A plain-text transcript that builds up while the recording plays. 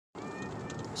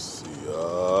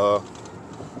All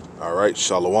right,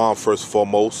 Shalom, first and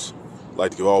foremost. I'd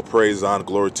like to give all praise, honor,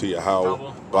 glory to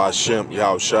Yahweh, Ba'Shem,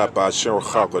 Yahweh Shai, Ba'Shem,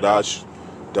 Chakadash,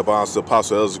 Dabans, the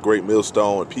Apostle Elder's Great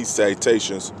Millstone, and peace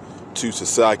salutations to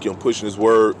Sasaki on pushing his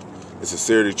word in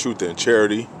sincerity, truth, and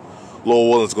charity. Lord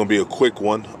willing, it's going to be a quick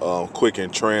one, quick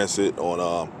in transit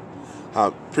on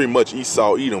how pretty much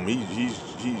Esau Edom.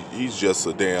 He's just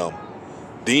a damn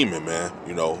demon, man.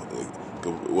 You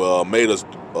know, made us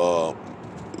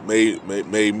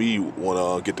made me want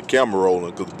to get the camera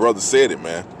rolling because the brother said it,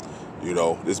 man. You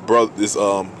know, this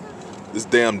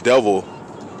damn devil,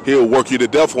 he'll work you to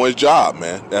death on his job,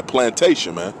 man. That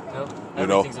plantation, man. Yep. You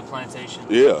know? Everything's a plantation.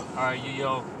 Yeah. All right,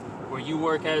 where you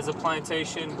work at is a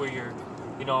plantation. Where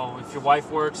if your wife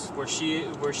works where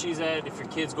she's at, if your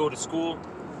kids go to school,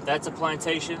 that's a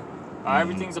plantation.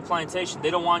 Everything's a plantation. They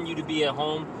don't want you to be at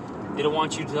home. They don't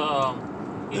want you to,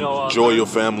 enjoy your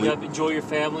family. Enjoy your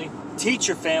family. Teach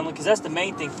your family, because that's the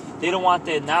main thing. They don't want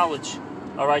that knowledge,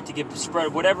 all right, to get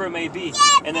spread, whatever it may be.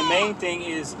 And the main thing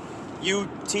is you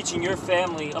teaching your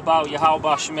family about Yahweh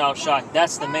Ba'Shem Yahweh Shai.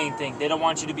 That's the main thing. They don't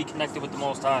want you to be connected with the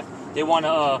Most High. They want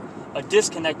to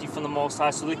disconnect you from the Most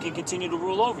High so they can continue to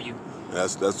rule over you.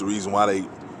 That's the reason why they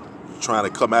trying to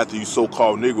come after you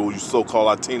so-called Negroes, you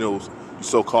so-called Latinos, you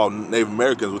so-called Native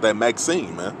Americans with that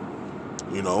Maxine, man.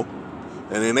 You know?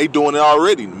 And then they doing it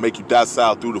already to make you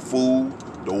docile through the food,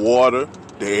 the water,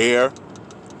 the air,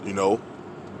 you know.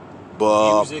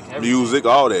 But music,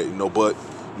 all that, you know. But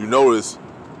you notice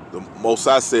the Most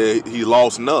High said he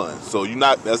lost none. So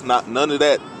none of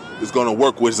that is gonna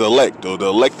work with his elect. The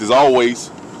elect is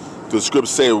always, the scripture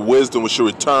said wisdom should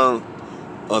return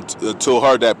until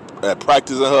her that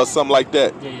practicing her, something like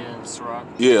that. Yeah, Sirach.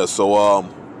 Yeah, so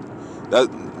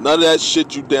none of that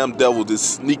shit, you damn devil, this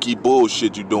sneaky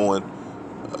bullshit you doing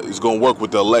is gonna work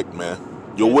with the elect, man.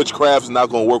 Your witchcraft is not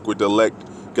gonna work with the elect.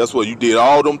 Guess what? You did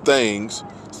all them things,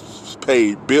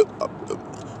 paid billions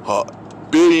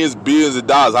of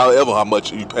dollars, however how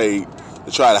much you paid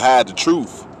to try to hide the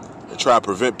truth and try to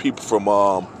prevent people from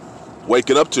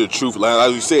waking up to the truth.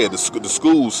 Like you said, the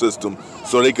school system,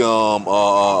 so they can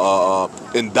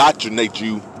indoctrinate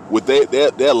you with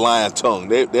their lying tongue,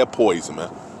 their poison, man.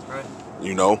 Right.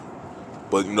 You know,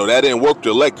 but that didn't work to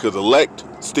elect, because elect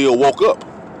still woke up.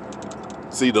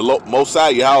 See, the Most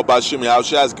High, Yahweh Ba'Shem Yahweh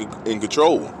Shai is in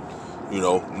control. You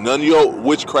know, none of your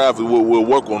witchcraft will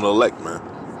work on the elect, man.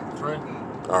 Right.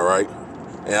 All right.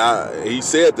 And he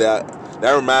said that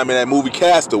reminded me of that movie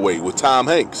Castaway with Tom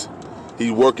Hanks.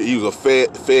 He was a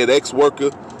FedEx worker.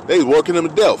 They was working him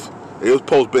to death. It was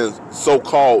supposed to be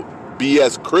so-called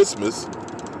BS Christmas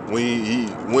when he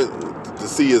went to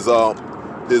see his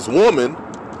woman.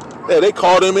 Yeah, they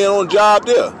called him in on the job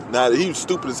there. Now, he was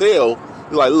stupid as hell.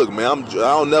 He's like, look, man, I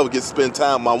don't never get to spend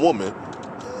time with my woman.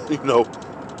 You know,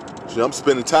 I'm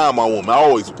spending time with my woman. I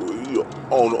always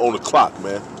on the clock,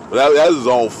 man. But that was his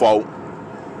own fault.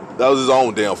 That was his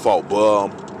own damn fault. But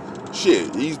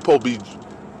shit, he's supposed to be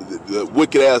the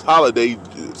wicked ass holiday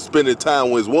spending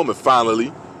time with his woman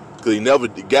finally, because he never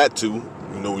got to.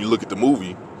 You know, when you look at the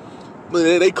movie,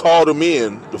 they called him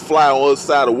in to fly on the other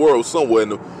side of the world somewhere,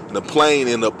 and the plane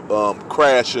ended up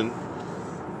crashing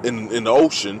in the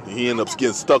ocean. He ended up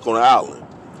getting stuck on an island.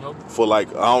 Yep. For like,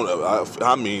 I don't know, I forget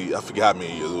how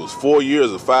many years. It was 4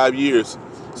 years or 5 years.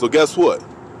 So guess what?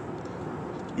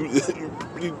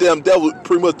 You damn devil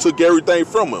pretty much took everything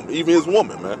from him, even his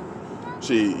woman, man.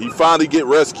 He finally get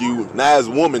rescued. Now his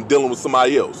woman dealing with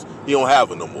somebody else. He don't have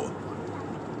her no more.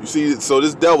 You see, so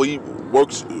this devil, he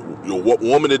works your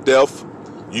woman to death,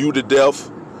 you to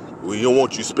death. He don't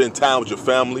want you to spend time with your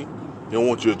family. He don't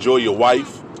want you to enjoy your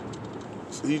wife.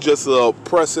 He just a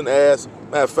pressing ass.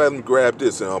 Matter of fact, let me grab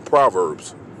this in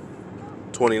Proverbs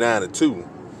 29:2.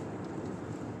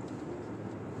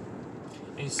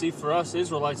 And you see, for us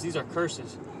Israelites, these are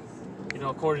curses. You know,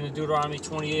 according to Deuteronomy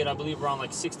 28, I believe around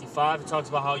like 65, it talks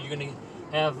about how you're going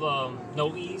to have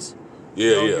no ease.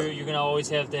 Yeah. You're going to always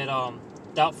have that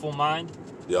doubtful mind.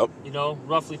 Yep. You know,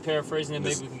 roughly paraphrasing it,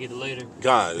 maybe we can get it later.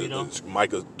 God,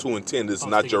 Micah 2:10, this is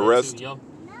not your rest. Too,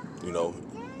 you know,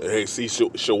 hey, see,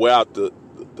 she'll wear out the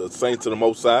saints of the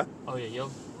Most High. Oh, yeah, yo.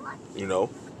 You know.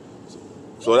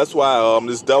 So that's why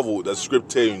this devil, that script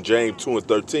tell you in James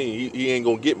 2:13, he ain't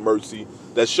going to get mercy.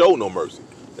 That show no mercy.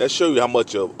 That show you how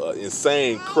much of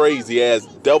insane, crazy-ass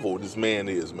devil this man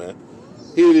is, man.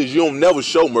 Here it is, you don't never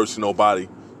show mercy to nobody,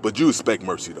 but you expect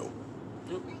mercy, though.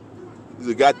 Yep. He's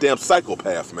a goddamn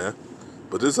psychopath, man.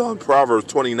 But this is on Proverbs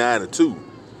 29:2.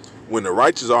 When the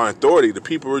righteous are in authority, the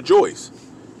people rejoice.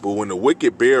 But when the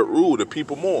wicked bear rule, the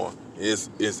people mourn.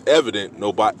 It's evident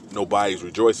nobody's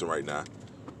rejoicing right now.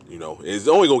 You know, it's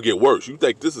only going to get worse. You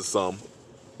think this is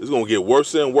It's gonna get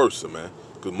worse and worse, man.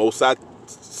 Because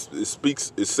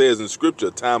it says in Scripture,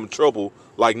 a time of trouble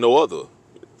like no other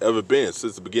ever been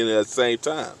since the beginning at the same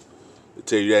time. They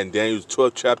tell you that in Daniel's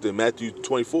 12th chapter and Matthew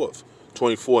 24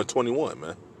 and 21,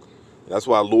 man. That's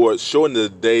why Lord shortened the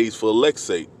days for elect's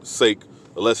sake,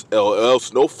 or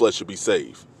else no flesh should be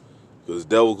saved. Because the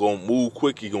devil gonna move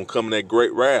quick, he gonna come in that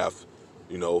great wrath,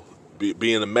 you know,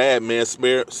 being a madman,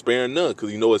 sparing none,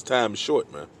 because his time is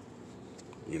short, man.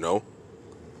 You know?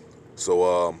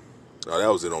 So, that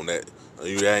was it on that.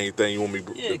 You got anything you want me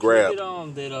to grab?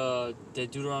 That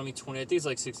Deuteronomy 20, I think it's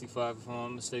like 65 if I'm not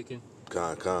mistaken.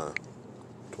 Con.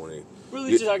 20.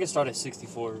 Really, just I can start at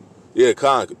 64. Yeah,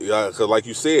 because like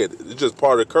you said, it's just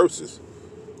part of the curses.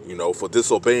 You know, for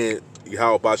disobeying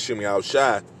Yahweh Bashim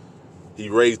Yahushai, he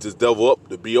raised this devil up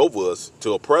to be over us,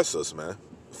 to oppress us, man,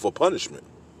 for punishment.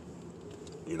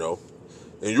 You know?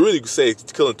 And you really could say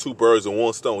it's killing two birds with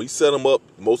one stone. He set them up,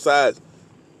 both sides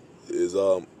is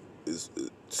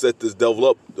set this devil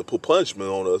up to put punishment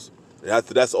on us. And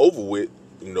after that's over with,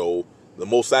 you know, the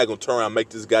Most High gonna turn around and make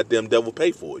this goddamn devil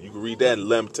pay for it. You can read that in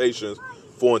Lamentations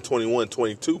 4 and 21,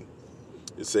 22.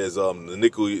 It says the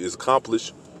iniquity is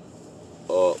accomplished.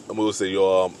 I'm gonna say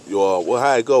how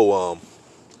it go?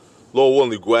 Lord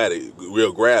willingly grab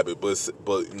it,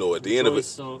 but you know, at the end of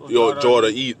it, your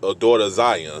daughter of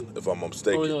Zion, if I'm not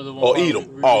mistaken,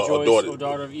 Edom,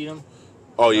 daughter of Edom.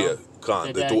 Oh yeah,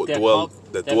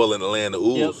 that dwell in the land of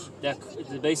Uz.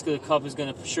 Yep, basically the cup is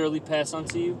gonna surely pass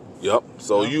unto you. Yep.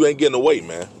 So you ain't getting away,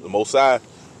 man. The Most High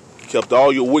kept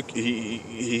all your wicked.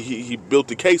 He built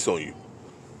the case on you.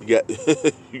 You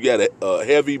got a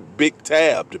heavy big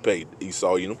tab to pay,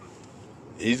 Esau. You know,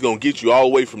 he's gonna get you all the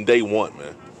way from day one,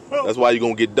 man. That's why you're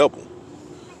gonna get double.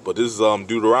 But this is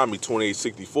Deuteronomy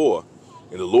 28:64,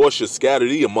 and the Lord shall scatter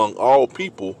thee among all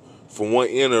people from one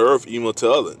end of the earth even to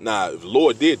the other. Now, if the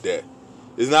Lord did that,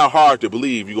 it's not hard to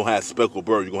believe you're gonna have speckled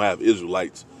birds, you're gonna have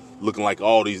Israelites looking like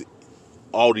all these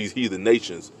heathen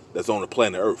nations that's on the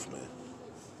planet Earth, man.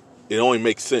 It only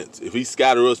makes sense. If he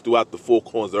scatter us throughout the four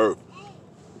corners of the earth,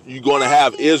 you're gonna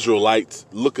have Israelites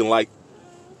looking like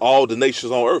all the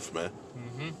nations on earth, man.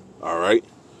 Mm-hmm. All right.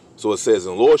 So it says,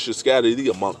 and the Lord should scatter thee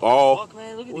among all. Fuck,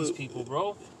 man, look at these people,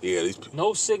 bro. Yeah, these people.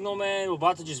 No signal, man. We're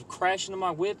about to just crash into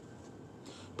my whip.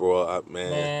 Bro,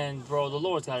 Man, bro, the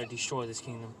Lord's got to destroy this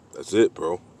kingdom. That's it,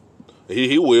 bro.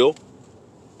 He will.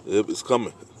 It's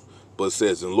coming. But it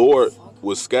says, and the Lord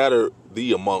will scatter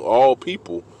thee among all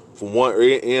people from one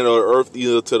end of the earth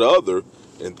either to the other,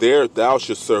 and there thou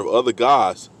shalt serve other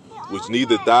gods, which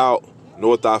neither thou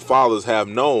nor thy fathers have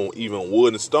known, even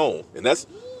wood and stone. And that's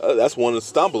one of the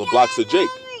stumbling blocks of Jake.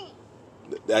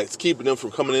 That's keeping them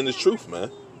from coming in the truth, man.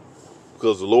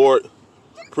 Because the Lord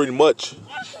pretty much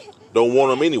don't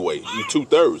want them anyway. You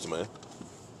 2/3, man.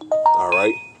 All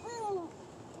right.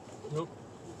 Nope.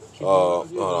 No.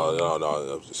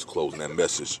 I'm just closing that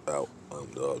message out.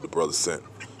 The brother sent.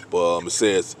 But it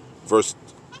says, verse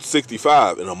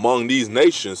 65, and among these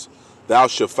nations thou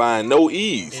shalt find no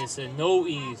ease. It said no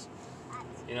ease.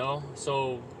 You know,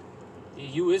 so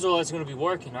you Israelites are going to be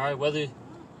working, all right? Whether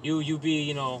you be,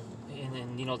 you know,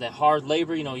 in you know, that hard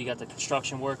labor, you know, you got the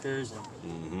construction workers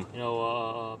and, you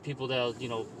know, people that, you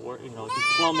know, work, you know, do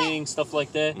plumbing, stuff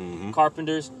like that,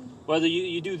 carpenters. Whether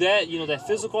you do that, you know, that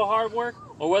physical hard work,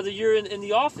 or whether you're in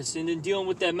the office and then dealing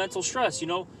with that mental stress, you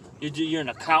know, you're an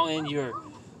accountant, you're,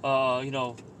 you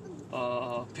know,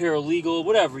 paralegal,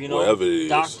 whatever, you know, whatever it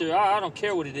doctor, is. I don't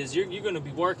care what it is. You're going to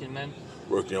be working, man.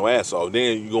 Working your ass off.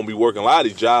 Then you're going to be working a lot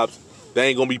of these jobs. They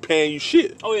ain't going to be paying you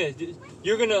shit. Oh, yeah.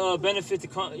 You're going to benefit the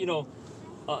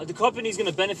company's going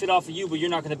to benefit off of you, but you're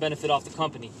not going to benefit off the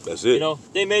company. That's it. You know,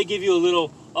 they may give you a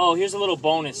little, here's a little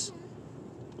bonus,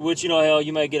 which, you know, hell,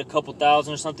 you might get a couple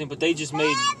thousand or something, but they just made,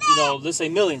 you know, let's say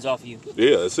millions off of you.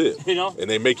 Yeah, that's it. You know? And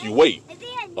they make you wait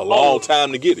a long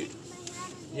time to get it.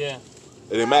 Yeah.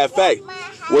 And as a matter of fact,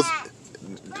 what's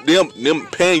them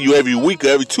paying you every week or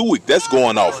every 2 weeks, that's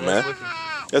going off, man.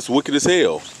 That's wicked as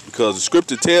hell. Because the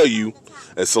scripture tell you,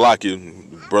 and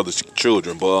Salaki, brothers,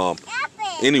 children, but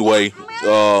anyway,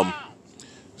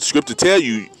 scripture tell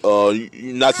you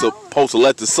you're not supposed to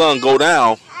let the sun go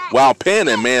down while paying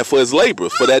that man for his labor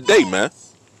for that day, man.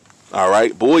 All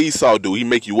right, boy, Esau do. He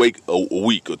make you wait a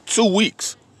week or 2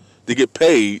 weeks to get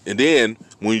paid, and then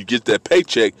when you get that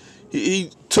paycheck, he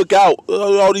took out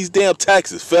all these damn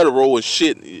taxes, federal and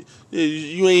shit. You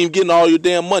ain't even getting all your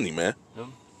damn money, man.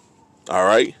 All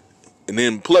right, and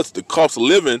then plus the cost of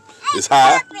living is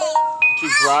high. It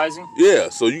keeps rising. Yeah,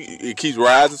 so it keeps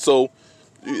rising. So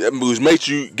which makes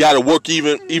you got to work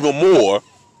even more.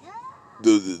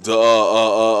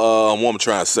 What I'm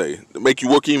trying to say, to make you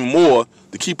work even more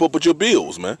to keep up with your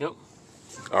bills, man. Yep.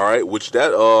 All right, which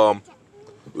that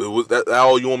was that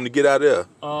all you want me to get out of there?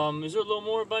 Is there a little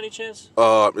more by any chance?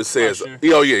 It says,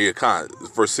 Sure. yeah, kind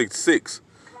of, verse 66.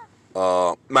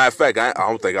 Matter of fact, I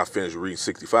don't think I finished reading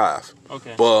 65.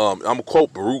 Okay. But I'm gonna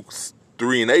quote Baruch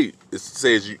 3 and 8. It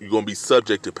says you're gonna be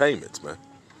subject to payments, man.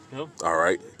 Yep. All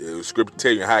right. The scripture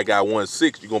tell you how got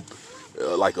 1:6. You're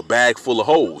gonna like a bag full of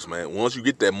holes, man. Once you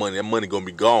get that money gonna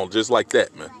be gone just like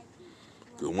that, man.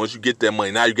 Once you get that money,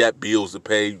 now you got bills to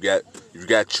pay. You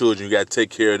got children. You got to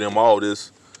take care of them. All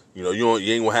this, you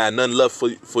ain't gonna have nothing left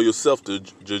for yourself to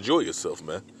enjoy yourself,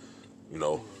 man. You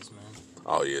know. It is, man.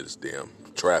 Oh yeah, this damn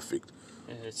traffic.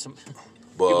 Yeah, people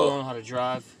But don't know how to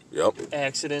drive. yep.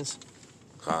 Accidents.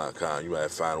 You might have to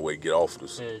find a way to get off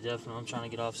this. Yeah, definitely. I'm trying to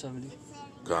get off 70.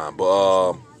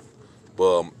 But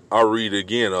I'll read it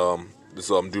again. This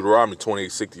Deuteronomy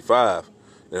 28:65.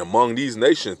 And among these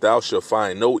nations thou shalt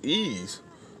find no ease,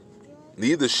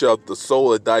 neither shall the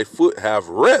sole of thy foot have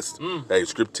rest. Hey,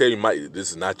 scripture tell you,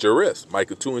 this is not your rest.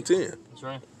 Micah 2 and 10. That's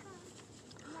right.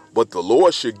 But the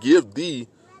Lord should give thee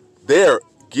there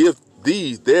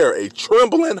a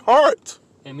trembling heart.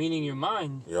 And meaning your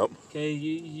mind. Yep. Okay,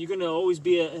 you're gonna always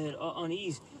be at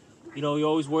unease. You're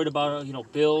always worried about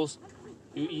bills.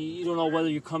 You don't know whether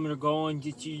you're coming or going.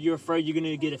 You're afraid you're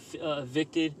gonna get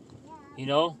evicted.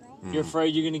 You're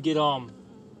afraid you're gonna get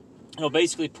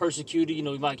basically persecuted.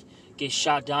 You might get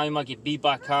shot down. You might get beat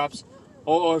by cops,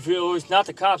 or if it's not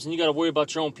the cops, and you got to worry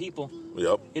about your own people.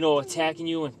 Yep. Attacking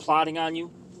you and plotting on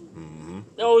you.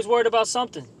 They're always worried about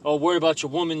something, or worried about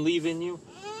your woman leaving you,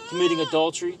 committing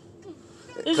adultery.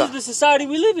 This is the society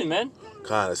we live in, man.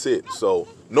 Kind of it. So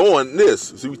knowing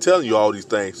this, we telling you all these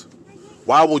things.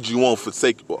 Why would you want to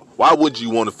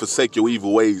forsake your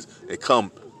evil ways and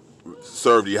come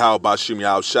serve the Yahweh Bashim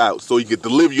Yahushua so he could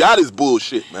deliver you out of this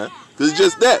bullshit, man? Because it's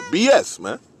just that BS,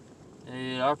 man.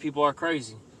 Yeah, our people are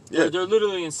crazy. Yeah. They're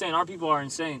literally insane. Our people are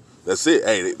insane. That's it.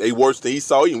 Hey, they worse than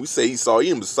Esau Edom. We say Esau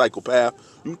Edom is a psychopath.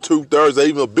 You 2/3 are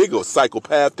even a bigger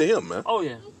psychopath to him, man. Oh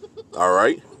yeah. All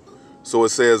right. So it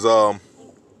says, look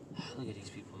at these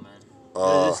people,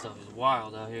 man. This stuff is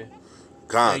wild out here.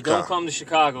 Don't come to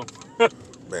Chicago.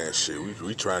 Man, shit,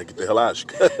 we trying to get the hell out of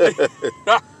Chicago. Look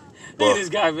at this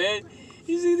guy, man.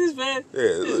 You see this man?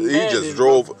 Yeah, he just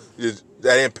drove.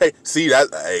 They ain't pay. See that?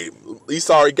 Hey,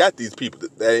 Esau already got these people.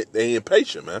 They ain't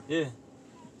impatient, man. Yeah.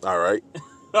 All right.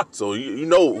 So you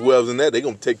know whoever's in there, they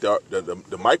gonna take the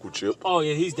microchip. Oh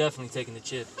yeah, he's definitely taking the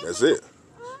chip. That's it.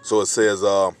 So it says,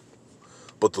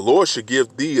 but the Lord should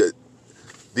give thee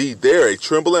there a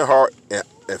trembling heart and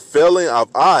failing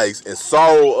of eyes and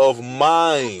sorrow of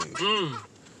mind.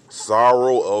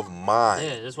 Sorrow of mind.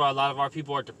 Yeah, that's why a lot of our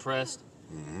people are depressed.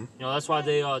 That's why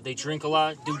they drink a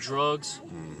lot, do drugs.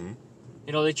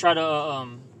 They try to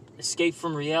escape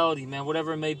from reality, man.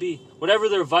 Whatever it may be, whatever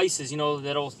their vices,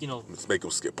 that'll Let's make them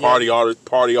skip party all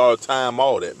the time,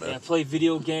 all that, man. Yeah, play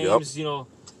video games, to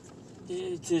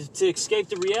escape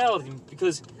the reality,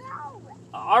 because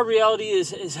our reality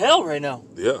is hell right now.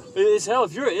 Yeah. It's hell.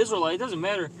 If you're an Israelite, it doesn't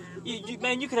matter. You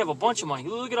could have a bunch of money.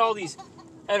 Look at all these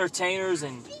entertainers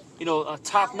and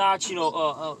top-notch,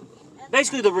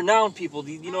 basically the renowned people.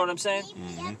 You know what I'm saying?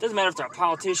 Doesn't matter if they're a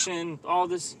politician, all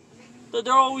this.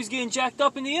 They're always getting jacked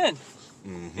up in the end.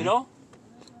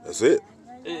 That's it.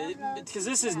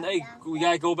 Because we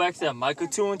gotta go back to that Micah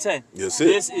 2 and 10. That's it.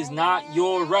 This is not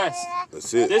your rest.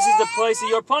 That's it. This is the place of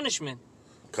your punishment.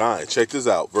 Check this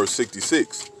out, verse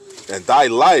 66. And thy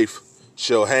life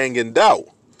shall hang in doubt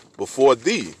before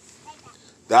thee.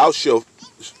 Thou shalt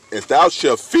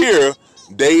fear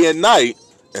day and night,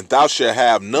 and thou shalt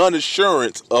have none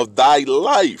assurance of thy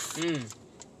life.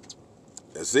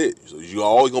 That's it. So you're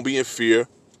always gonna be in fear,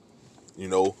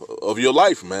 of your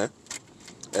life, man.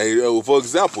 Hey, for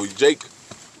example, Jake,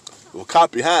 a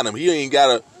cop behind him, he ain't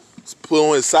gotta put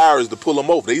on his sirens to pull him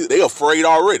over. They afraid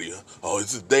already. Oh,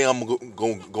 it's the day I'm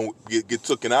gonna get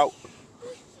taken out.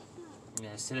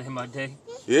 Yeah, it's today my day.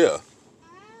 Yeah.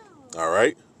 All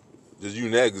right. Just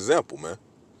using that example, man.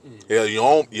 Hell,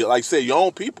 like I said, your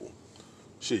own people.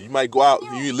 Shit, you might go out.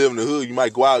 You live in the hood. You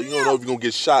might go out. You don't know if you're gonna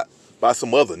get shot by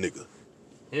some other nigga.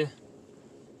 Yeah.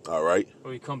 All right.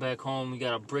 Or you come back home, you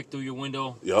got a brick through your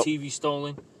window, Yep. TV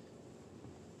stolen.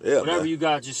 Yeah. Whatever man. you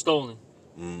got, just stolen.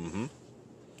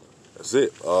 That's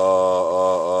it. Do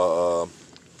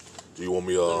you want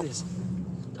me? Look at this.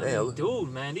 Damn. Dude,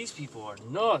 man, these people are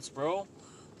nuts, bro.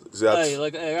 See, Hey,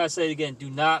 like I gotta say it again, do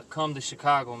not come to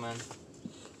Chicago, man.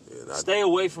 yeah, Stay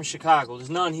away from Chicago. There's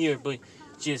none here, but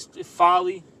just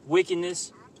folly,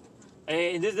 wickedness.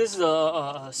 And this is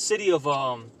a city of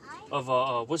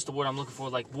what's the word I'm looking for?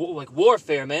 Like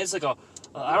warfare, man. It's like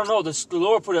I don't know. The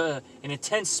Lord put an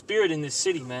intense spirit in this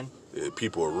city, man.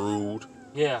 People are rude.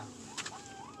 Yeah.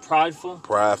 Prideful.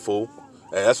 Prideful.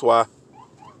 And that's why.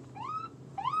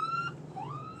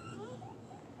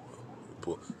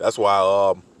 That's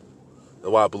why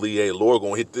I believe, hey, Lord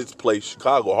gonna hit this place,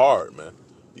 Chicago, hard, man.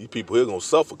 These people here gonna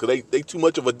suffer because they too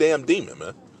much of a damn demon,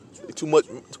 man. They too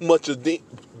much of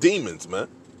demons, man.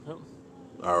 Yep.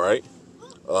 All right.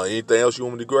 Anything else you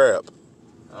want me to grab?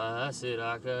 That's it,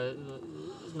 Aka.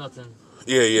 There's nothing.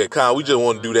 Yeah, Con. We just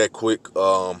want to do that quick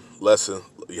lesson.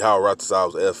 How Rathasai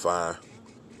was edifying.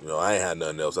 You know, I ain't had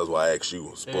nothing else. That's why I asked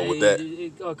you. But with that,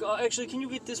 Actually, can you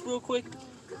get this real quick?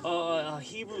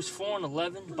 Hebrews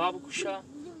 4:11, Bible Kusha.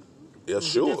 Yeah,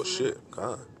 sure, shit,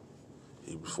 Con.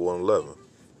 Hebrews 4:11.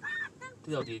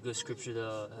 That'll be a good scripture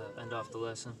to end off the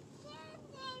lesson.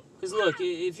 Because look,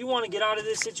 if you want to get out of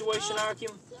this situation,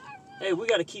 Arkim, hey, we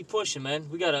got to keep pushing, man.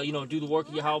 We got to, do the work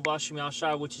of Yahweh Shem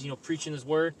Shai, which is, preaching His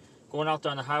word, going out there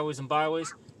on the highways and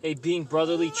byways. Hey, being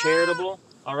brotherly, charitable,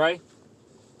 all right?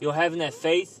 Having that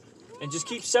faith, and just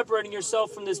keep separating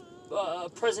yourself from this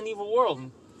present evil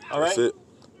world, all right? That's it.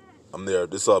 I'm there.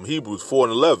 This Hebrews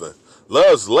 4:11.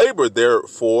 Let us labor,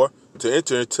 therefore, to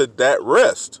enter into that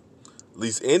rest,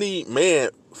 lest any man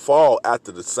fall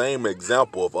after the same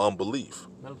example of unbelief.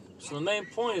 So the main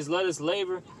point is let us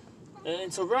labor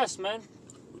into rest, man.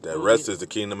 That rest is the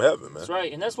kingdom of heaven, man. That's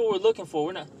right, and that's what we're looking for.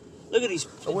 We're not. Look at these.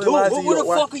 Dude, where the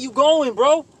fuck are you going,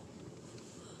 bro?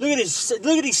 Look at this.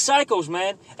 Look at these psychos,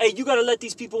 man. Hey, you gotta let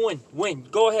these people win. Win.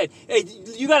 Go ahead. Hey,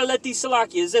 you gotta let these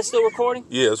Salaki. Is that still recording?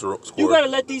 Yeah, it's recording. You gotta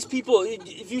let these people.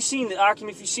 If you've seen the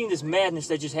argument, if you've seen this madness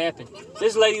that just happened,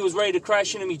 this lady was ready to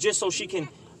crash into me just so she can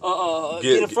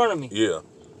get in front of me. Yeah.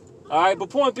 All right, but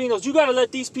point being is, you gotta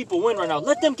let these people win right now.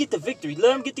 Let them get the victory.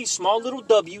 Let them get these small little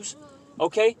W's,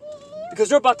 okay? Because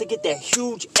they're about to get that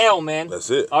huge L, man.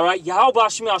 That's it. All right, Yahweh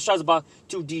Shema Shai is about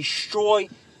to destroy,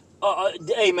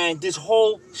 hey, man, this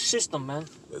whole system, man.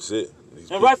 That's it.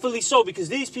 And rightfully so, because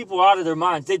these people are out of their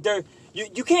minds.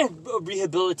 You can't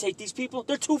rehabilitate these people.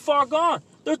 They're too far gone.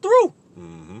 They're through.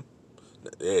 Mm-hmm.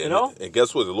 Yeah, and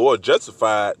guess what? The Lord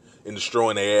justified in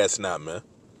destroying their ass now, man.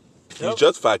 He's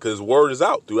justified because His word is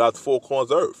out throughout the four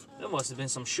corners of earth. There must have been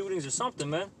some shootings or something,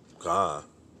 man. God.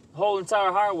 The whole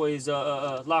entire highway is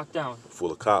locked down.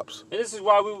 Full of cops. And this is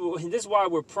why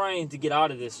we're praying to get out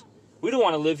of this. We don't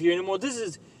want to live here anymore. This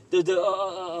is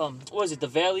what is it? The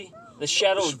valley, the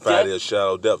shadow of death. Valley of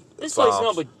shadow of death. This place is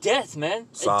nothing but death, man.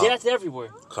 And death everywhere.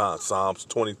 Psalms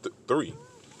 23.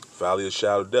 Valley of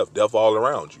shadow of death. Death all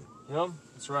around you. Yep,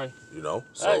 that's right.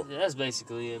 So that's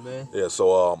basically it, man. Yeah.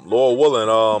 So Lord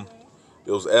willing,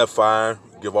 it was edifying.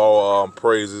 Give all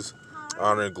praises,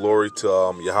 honor, and glory to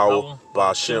Yahweh,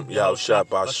 Ba'ashem, Yahushua,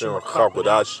 Ba'ashem,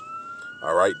 Chakwadash.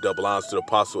 All right, double honors to the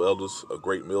apostle elders, a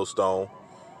great millstone.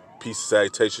 Peace and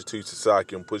salutation to you,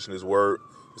 Sasaki, and pushing His word,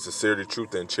 sincerity,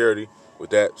 truth, and charity. With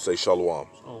that, say shalom.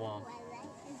 Shalom.